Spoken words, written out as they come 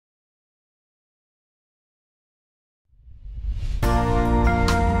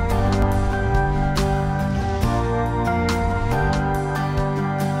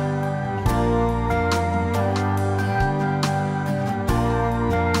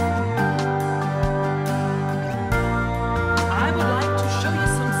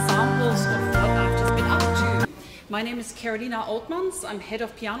My name is Carolina Oltmanns. I'm head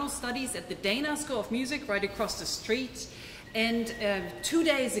of piano studies at the Dana School of Music right across the street. And 2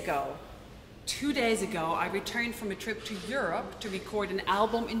 days ago, I returned from a trip to Europe to record an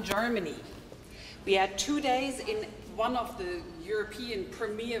album in Germany. We had 2 days in one of the European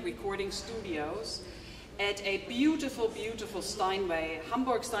premier recording studios at a beautiful, beautiful Steinway,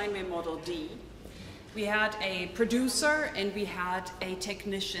 Hamburg Steinway Model D. We had a producer and we had a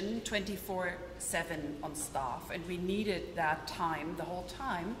technician 24/7 on staff, and we needed that time, the whole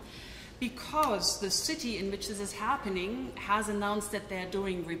time, because the city in which this is happening has announced that they're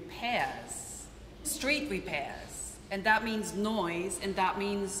doing repairs, street repairs, and that means noise, and that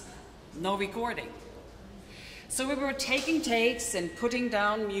means no recording. So we were taking takes and putting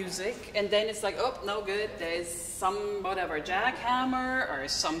down music, and then it's like, oh, no good, there's some whatever jackhammer or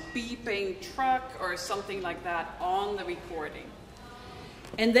some beeping truck or something like that on the recording.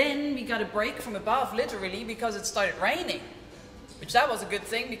 And then we got a break from above, literally, because it started raining, which that was a good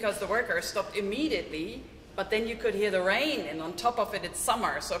thing because the workers stopped immediately, but then you could hear the rain, and on top of it, it's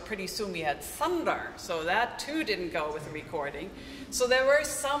summer, so pretty soon we had thunder, so that too didn't go with the recording. So there were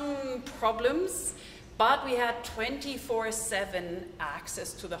some problems. But we had 24/7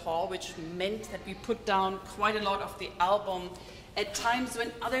 access to the hall, which meant that we put down quite a lot of the album at times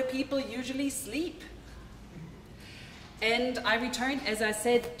when other people usually sleep. And I returned, as I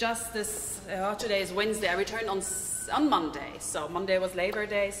said, just this, today is Wednesday, I returned on Monday. So Monday was Labor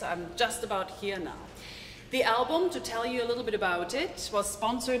Day, so I'm just about here now. The album, to tell you a little bit about it, was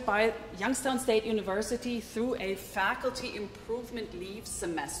sponsored by Youngstown State University through a faculty improvement leave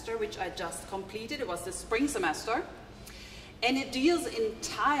semester, which I just completed. It was the spring semester. And it deals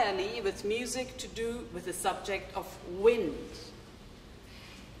entirely with music to do with the subject of wind.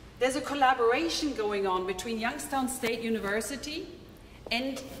 There's a collaboration going on between Youngstown State University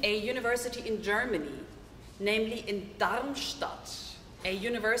and a university in Germany, namely in Darmstadt, a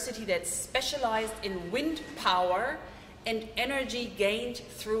university that's specialized in wind power and energy gained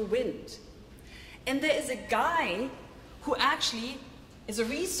through wind. And there is a guy who actually is a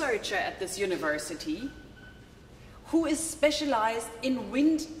researcher at this university who is specialized in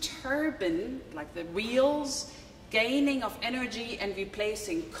wind turbine, like the wheels, gaining of energy and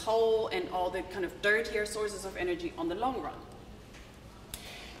replacing coal and all the kind of dirtier sources of energy on the long run.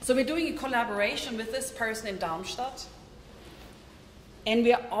 So we're doing a collaboration with this person in Darmstadt. And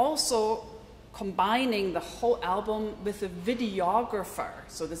we are also combining the whole album with a videographer.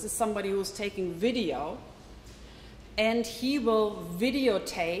 So this is somebody who's taking video, and he will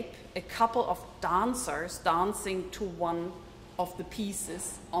videotape a couple of dancers dancing to one of the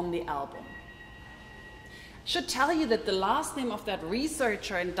pieces on the album. I should tell you that the last name of that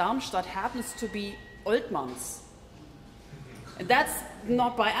researcher in Darmstadt happens to be Oltmanns. And that's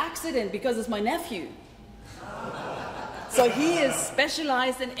not by accident, because it's my nephew. So he is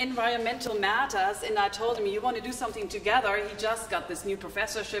specialized in environmental matters, and I told him, you want to do something together? He just got this new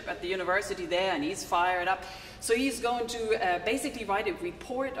professorship at the university there, and he's fired up. So he's going to basically write a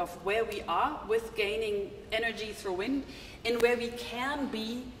report of where we are with gaining energy through wind, and where we can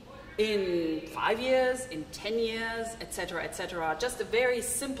be in 5 years, in 10 years, etc., etc. Just a very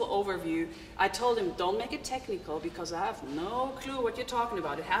simple overview. I told him, don't make it technical, because I have no clue what you're talking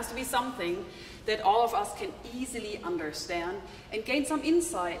about. It has to be something that all of us can easily understand and gain some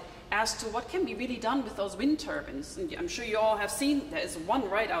insight as to what can be really done with those wind turbines. And I'm sure you all have seen, there is one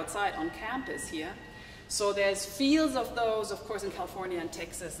right outside on campus here. So there's fields of those, of course, in California and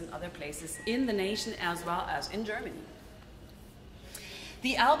Texas and other places in the nation as well as in Germany.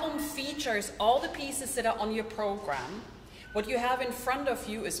 The album features all the pieces that are on your program. What you have in front of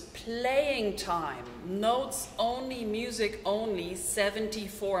you is playing time, notes only, music only,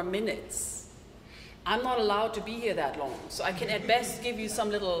 74 minutes. I'm not allowed to be here that long, so I can at best give you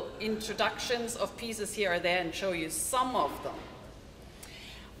some little introductions of pieces here or there and show you some of them.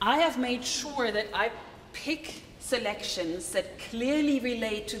 I have made sure that I pick selections that clearly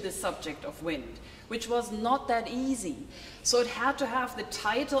relate to the subject of wind, which was not that easy. So it had to have the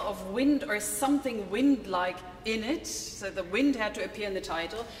title of wind or something wind-like in it, so the wind had to appear in the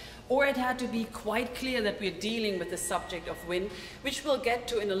title, or it had to be quite clear that we're dealing with the subject of wind, which we'll get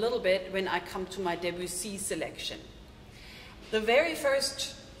to in a little bit when I come to my Debussy selection. The very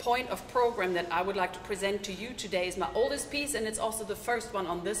first point of program that I would like to present to you today is my oldest piece, and it's also the first one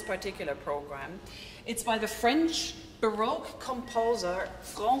on this particular program. It's by the French Baroque composer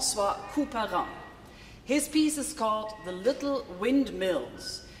François Couperin. His piece is called The Little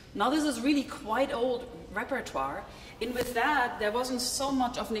Windmills. Now this is really quite old repertoire, and with that there wasn't so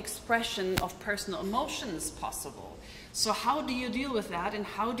much of an expression of personal emotions possible. So how do you deal with that, and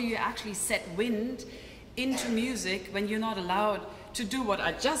how do you actually set wind into music when you're not allowed to do what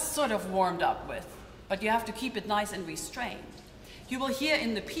I just sort of warmed up with, but you have to keep it nice and restrained. You will hear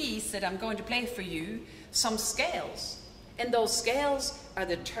in the piece that I'm going to play for you some scales. And those scales are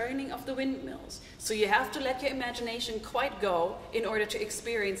the turning of the windmills. So you have to let your imagination quite go in order to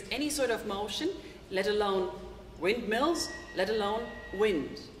experience any sort of motion, let alone windmills, let alone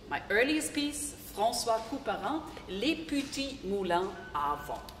wind. My earliest piece, François Couperin, Les Petits Moulins à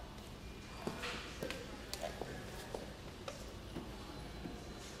Vent.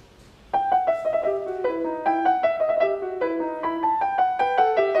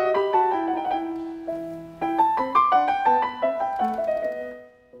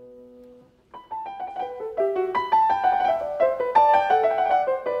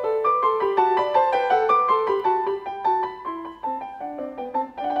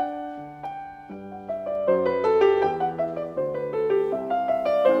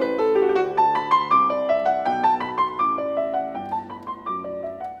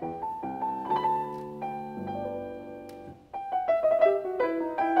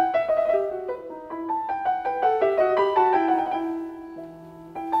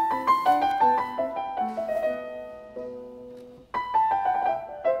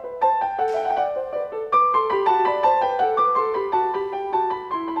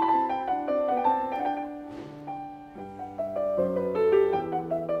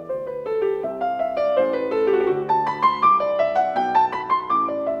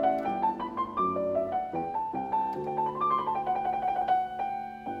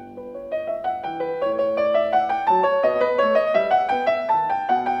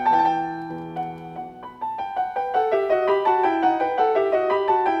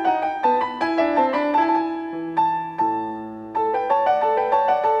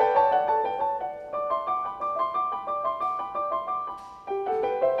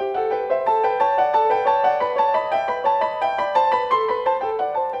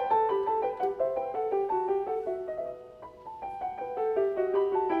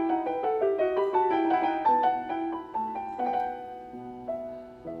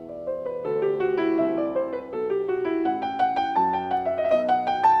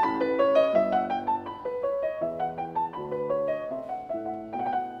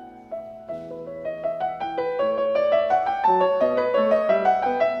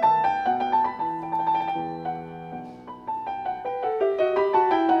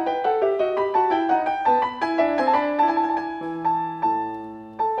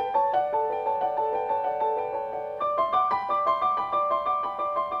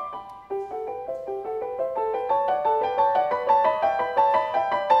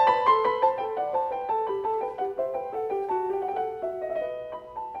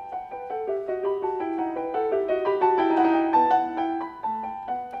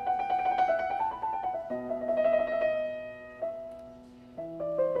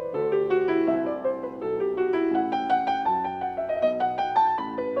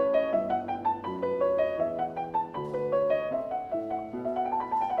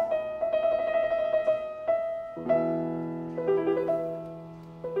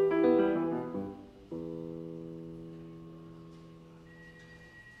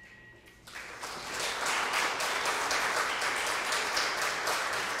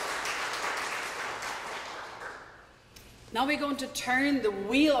 Now we're going to turn the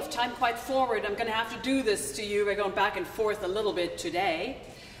wheel of time quite forward. I'm going to have to do this to you. We're going back and forth a little bit today.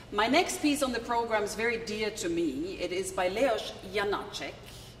 My next piece on the program is very dear to me. It is by Leos Janáček,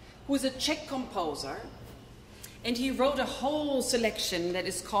 who is a Czech composer. And he wrote a whole selection that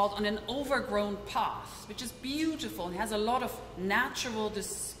is called On an Overgrown Path, which is beautiful and has a lot of natural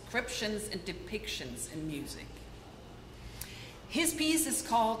descriptions and depictions in music. His piece is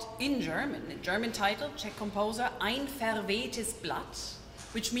called, in German title, Czech composer, Ein verwehtes Blatt,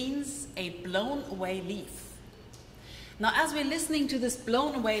 which means a blown away leaf. Now, as we're listening to this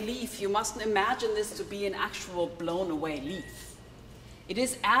blown away leaf, you mustn't imagine this to be an actual blown away leaf. It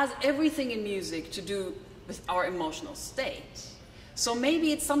is, as everything in music, to do with our emotional state. So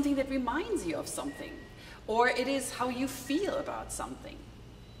maybe it's something that reminds you of something, or it is how you feel about something.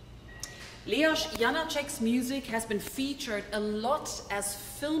 Leos Janáček's music has been featured a lot as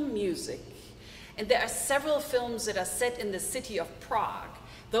film music, and there are several films that are set in the city of Prague.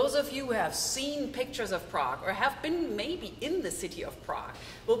 Those of you who have seen pictures of Prague or have been maybe in the city of Prague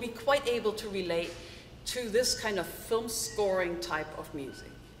will be quite able to relate to this kind of film scoring type of music.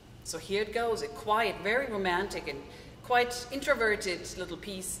 So here it goes, a quiet, very romantic and quite introverted little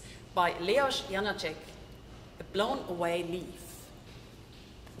piece by Leos Janáček, A Blown Away Leaf.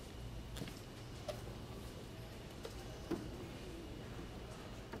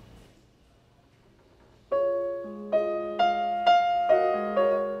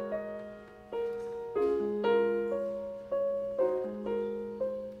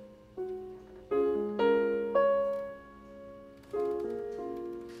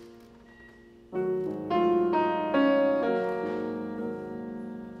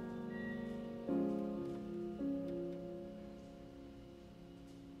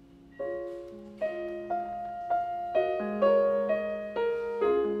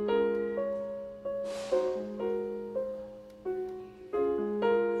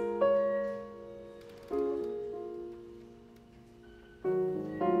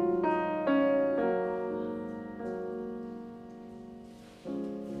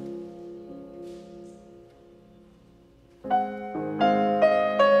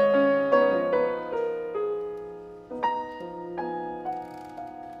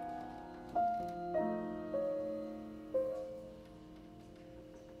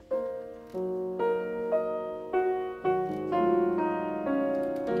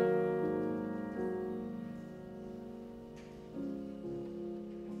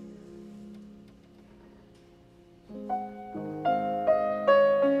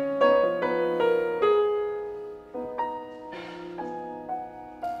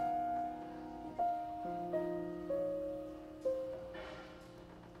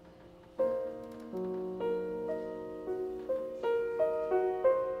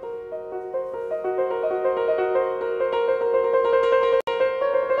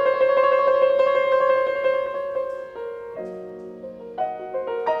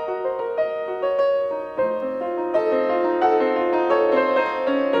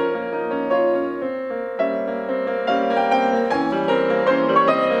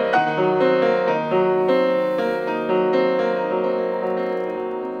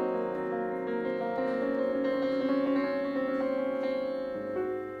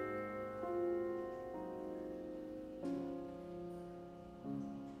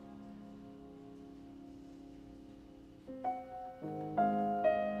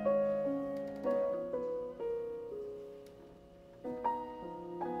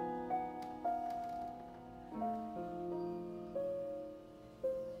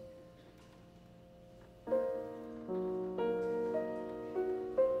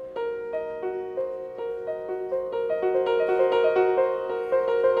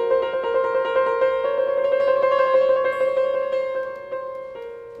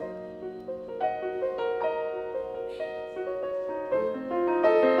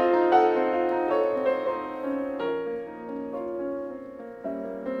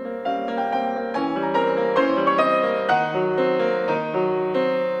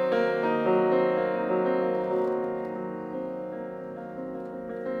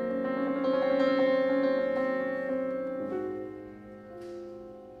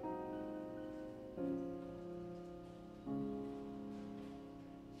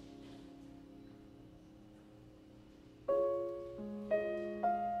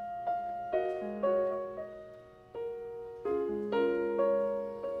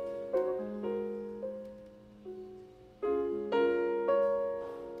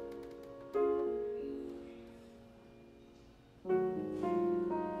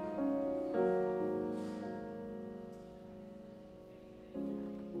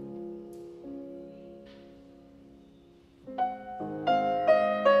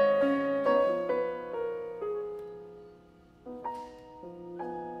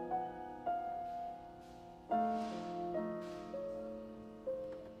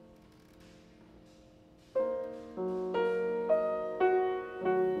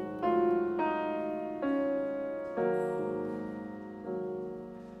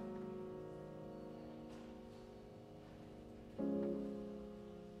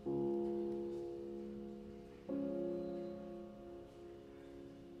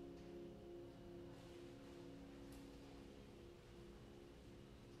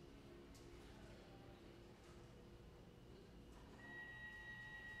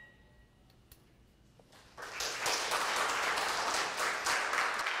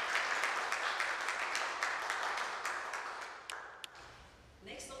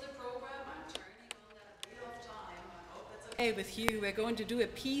 with you, we're going to do a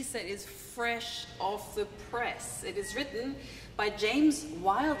piece that is fresh off the press. It is written by James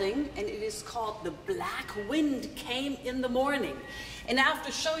Wilding, and it is called The Black Wind Came in the Morning. And I have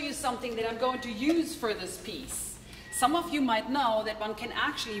to show you something that I'm going to use for this piece. Some of you might know that one can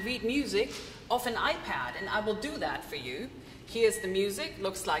actually read music off an iPad, and I will do that for you. Here's the music,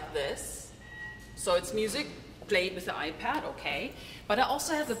 looks like this. So it's music played with the iPad, okay. But I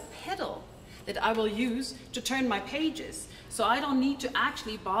also have a pedal that I will use to turn my pages. So I don't need to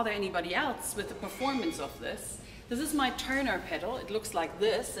actually bother anybody else with the performance of this. This is my turner pedal. It looks like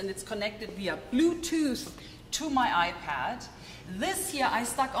this, and it's connected via Bluetooth to my iPad. This here I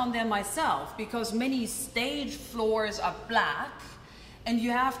stuck on there myself because many stage floors are black, and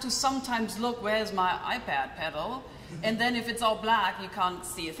you have to sometimes look, where's my iPad pedal? And then if it's all black, you can't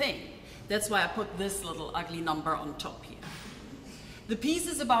see a thing. That's why I put this little ugly number on top here. The piece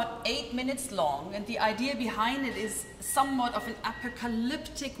is about 8 minutes long, and the idea behind it is somewhat of an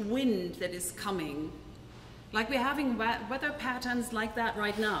apocalyptic wind that is coming. Like we're having weather patterns like that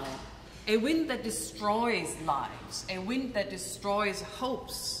right now. A wind that destroys lives, a wind that destroys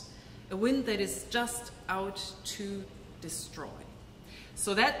hopes, a wind that is just out to destroy.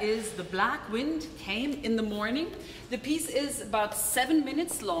 So that is The Black Wind Came in the Morning. The piece is about 7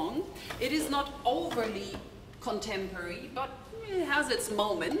 minutes long. It is not overly contemporary, but it has its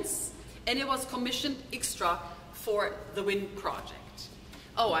moments, and it was commissioned extra for the Wind Project.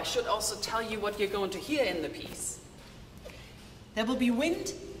 Oh, I should also tell you what you're going to hear in the piece. There will be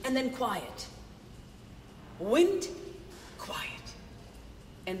wind and then quiet. Wind, quiet.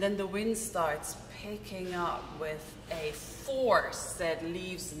 And then the wind starts picking up with a force that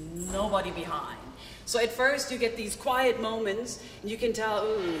leaves nobody behind. So at first you get these quiet moments, and you can tell,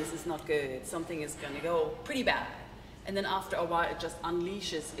 oh, this is not good. Something is going to go pretty bad. And then after a while, it just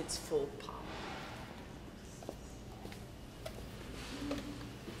unleashes its full power.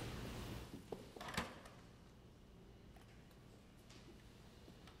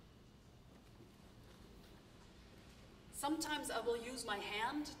 Sometimes I will use my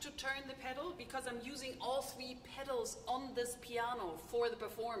hand to turn the pedal because I'm using all 3 pedals on this piano for the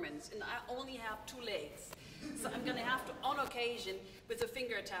performance, and I only have 2 legs. So I'm going to have to, on occasion, with a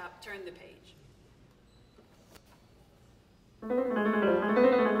finger tap, turn the page.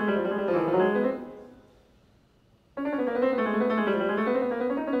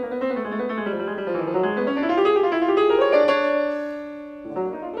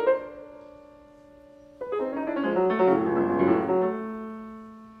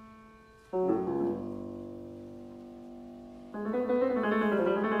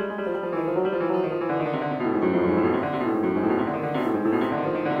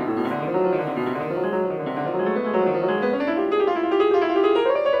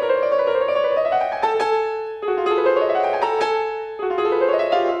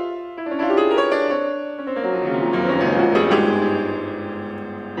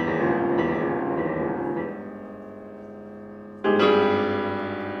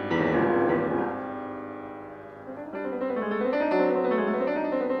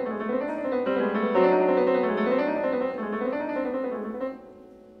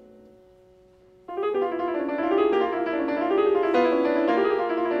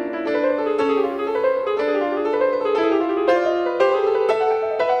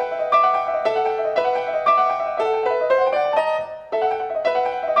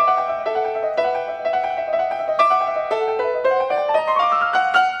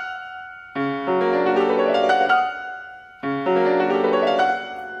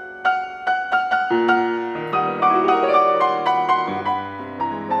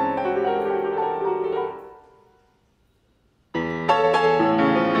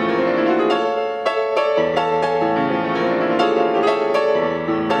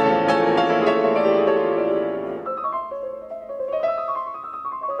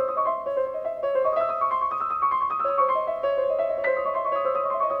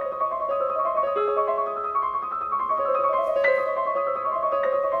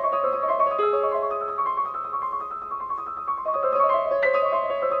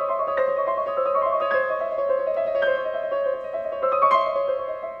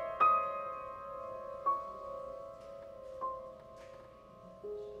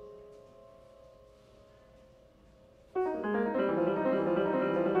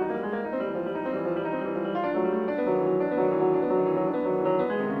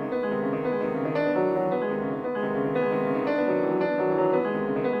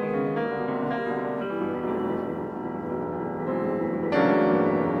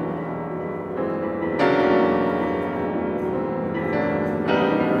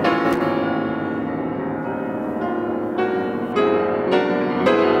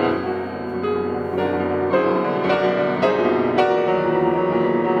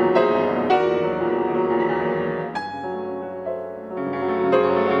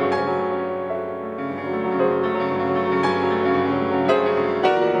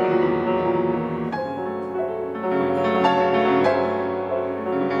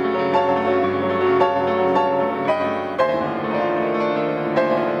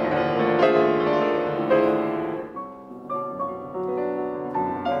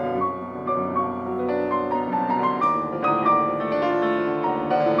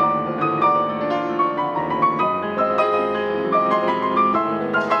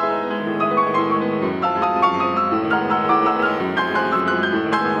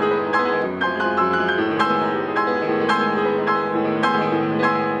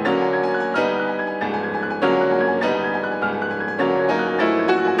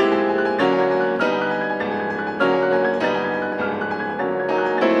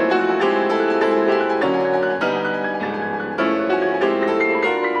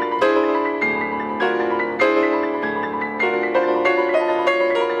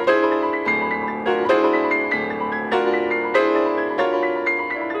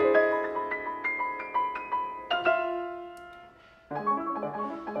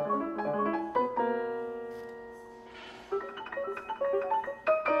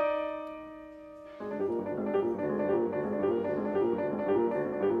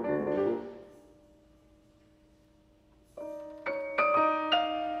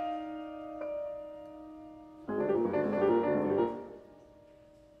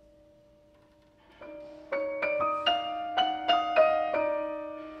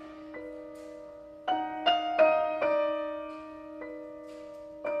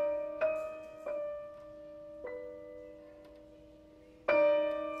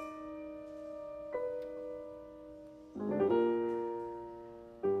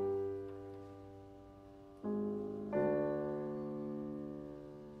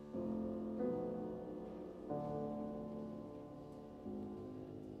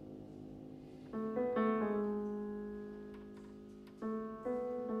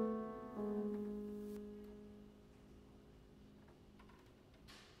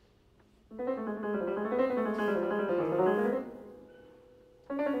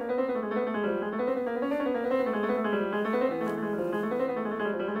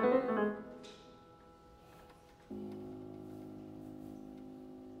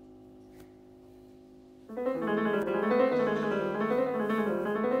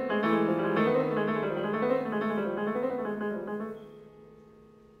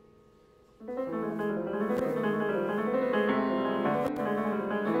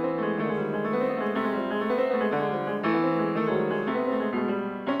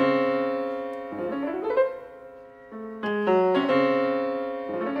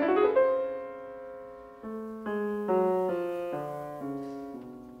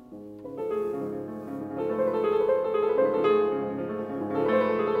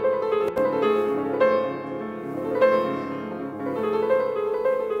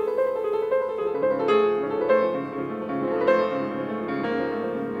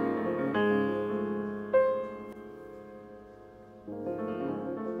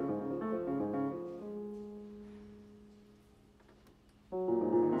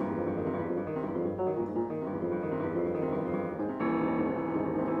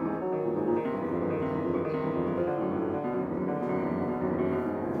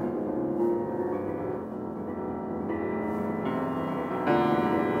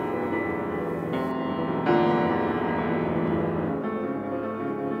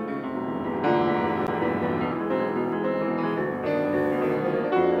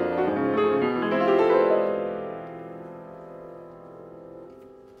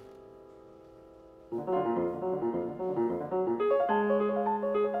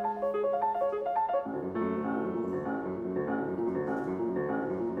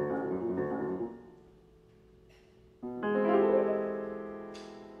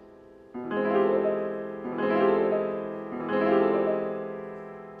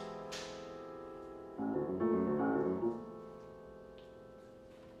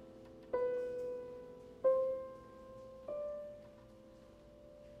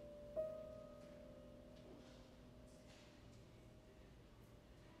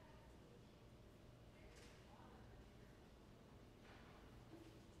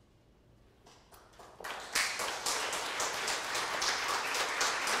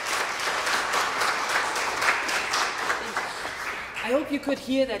 hope you could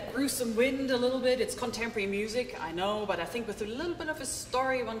hear that gruesome wind a little bit. It's contemporary music, I know, but I think with a little bit of a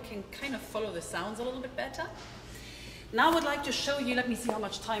story, one can kind of follow the sounds a little bit better. Now I would like to show you, let me see how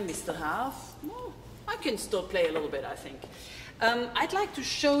much time we still have. Oh, I can still play a little bit, I think. I'd like to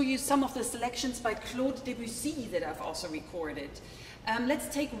show you some of the selections by Claude Debussy that I've also recorded.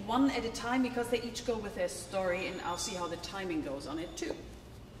 Let's take one at a time because they each go with their story, and I'll see how the timing goes on it too.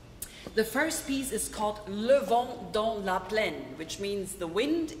 The first piece is called Le Vent dans la Plaine, which means the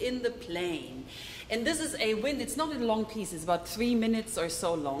wind in the plain. And this is a wind, it's not a long piece, it's about 3 minutes or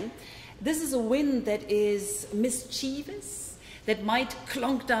so long. This is a wind that is mischievous, that might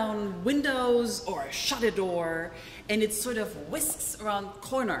clunk down windows or shut a door, and it sort of whisks around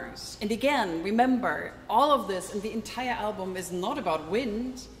corners. And again, remember, all of this and the entire album is not about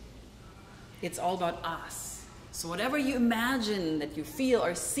wind, it's all about us. So whatever you imagine that you feel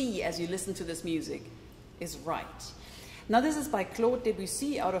or see as you listen to this music is right. Now this is by Claude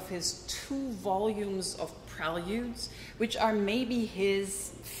Debussy out of his 2 volumes of preludes, which are maybe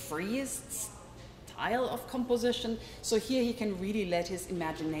his freest style of composition. So here he can really let his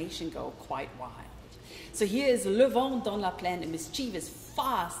imagination go quite wild. So here is Le Vent dans la Plaine, a mischievous,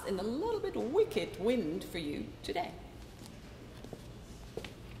 fast, and a little bit wicked wind for you today.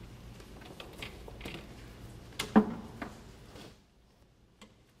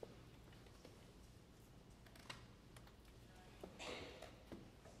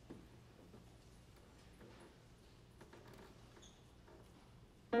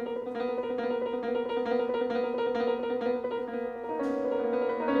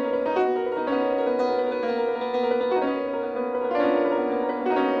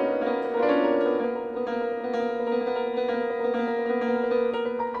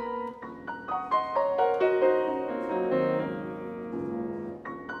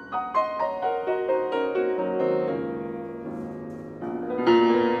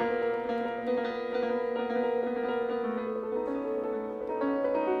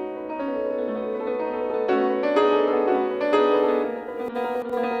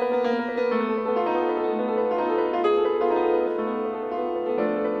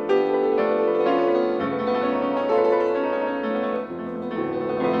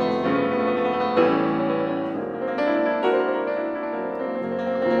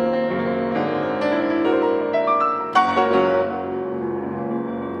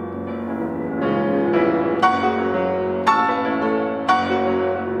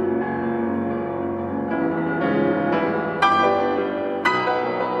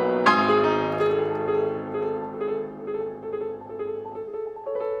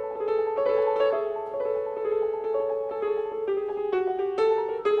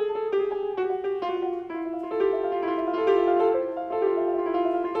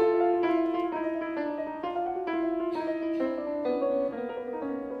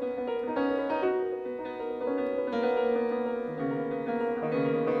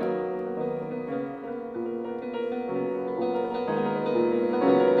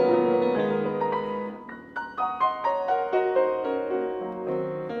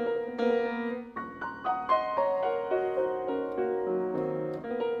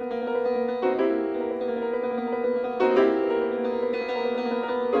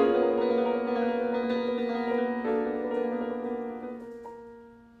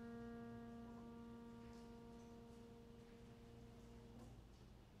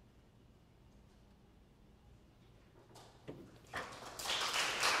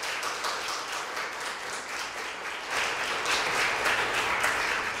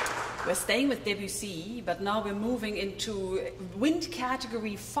 We're staying with Debussy, but now we're moving into wind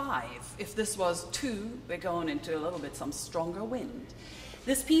category 5. If this was 2, we're going into a little bit some stronger wind.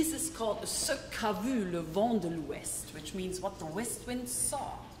 This piece is called Ce qu'a vu le vent de l'Ouest, which means what the west wind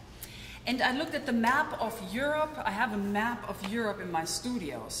saw. And I looked at the map of Europe. I have a map of Europe in my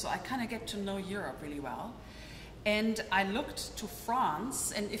studio, so I kind of get to know Europe really well. And I looked to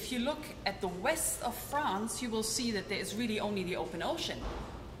France, and if you look at the west of France, you will see that there is really only the open ocean.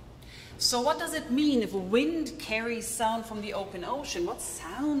 So what does it mean if a wind carries sound from the open ocean? What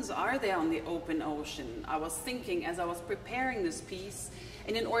sounds are there on the open ocean? I was thinking as I was preparing this piece,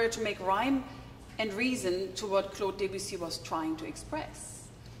 and in order to make rhyme and reason to what Claude Debussy was trying to express.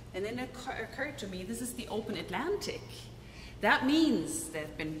 And then it occurred to me, this is the open Atlantic. That means there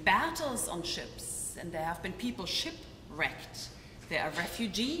have been battles on ships, and there have been people shipwrecked. There are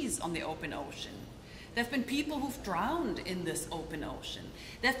refugees on the open ocean. There have been people who've drowned in this open ocean.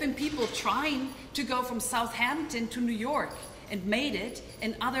 There have been people trying to go from Southampton to New York and made it,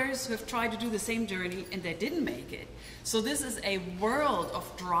 and others who have tried to do the same journey and they didn't make it. So this is a world of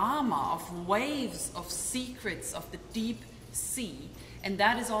drama, of waves, of secrets, of the deep sea. And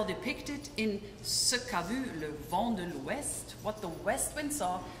that is all depicted in Ce qu'a vu le vent de l'Ouest, What the West Wind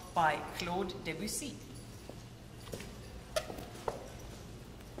Saw, by Claude Debussy.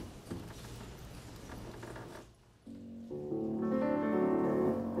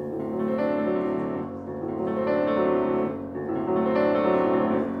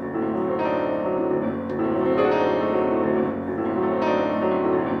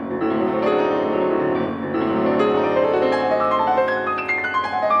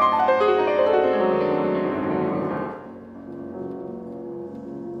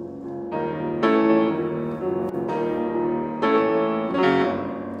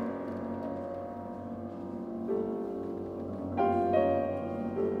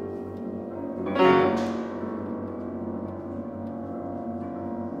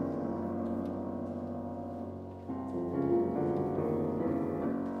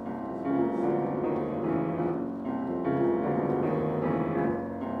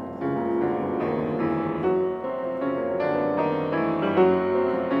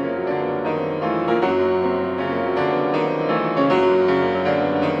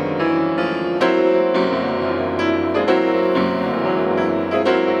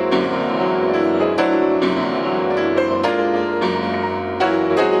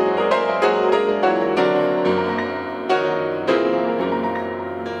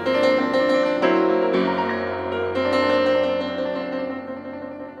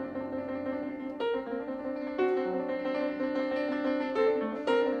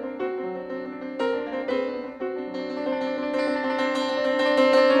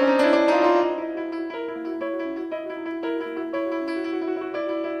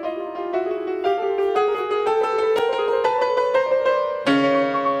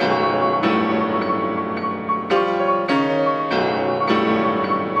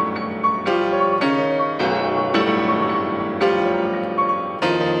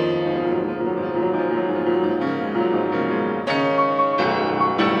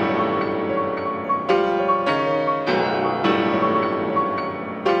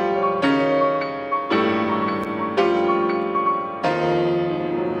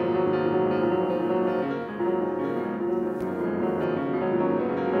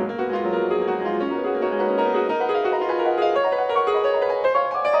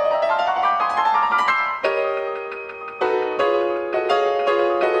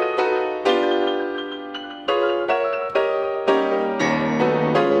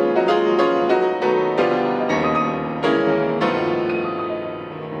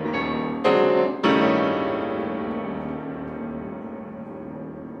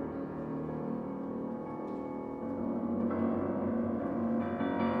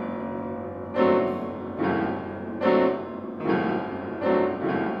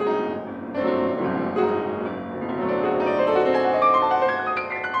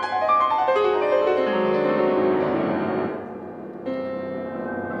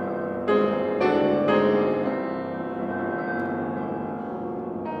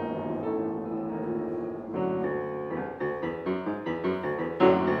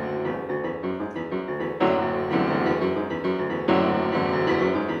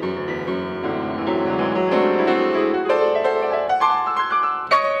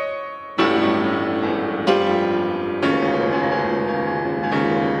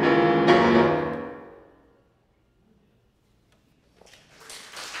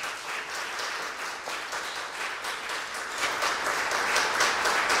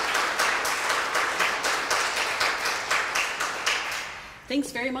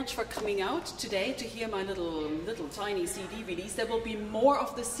 Thanks very much for coming out today to hear my little tiny CD release. There will be more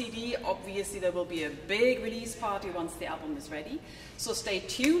of the CD. Obviously, there will be a big release party once the album is ready. So stay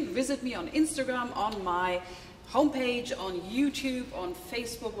tuned. Visit me on Instagram, on my homepage, on YouTube, on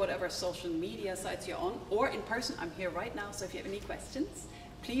Facebook, whatever social media sites you're on, or in person. I'm here right now, so if you have any questions,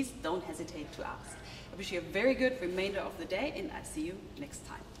 please don't hesitate to ask. I wish you a very good remainder of the day, and I'll see you next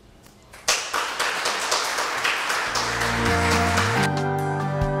time.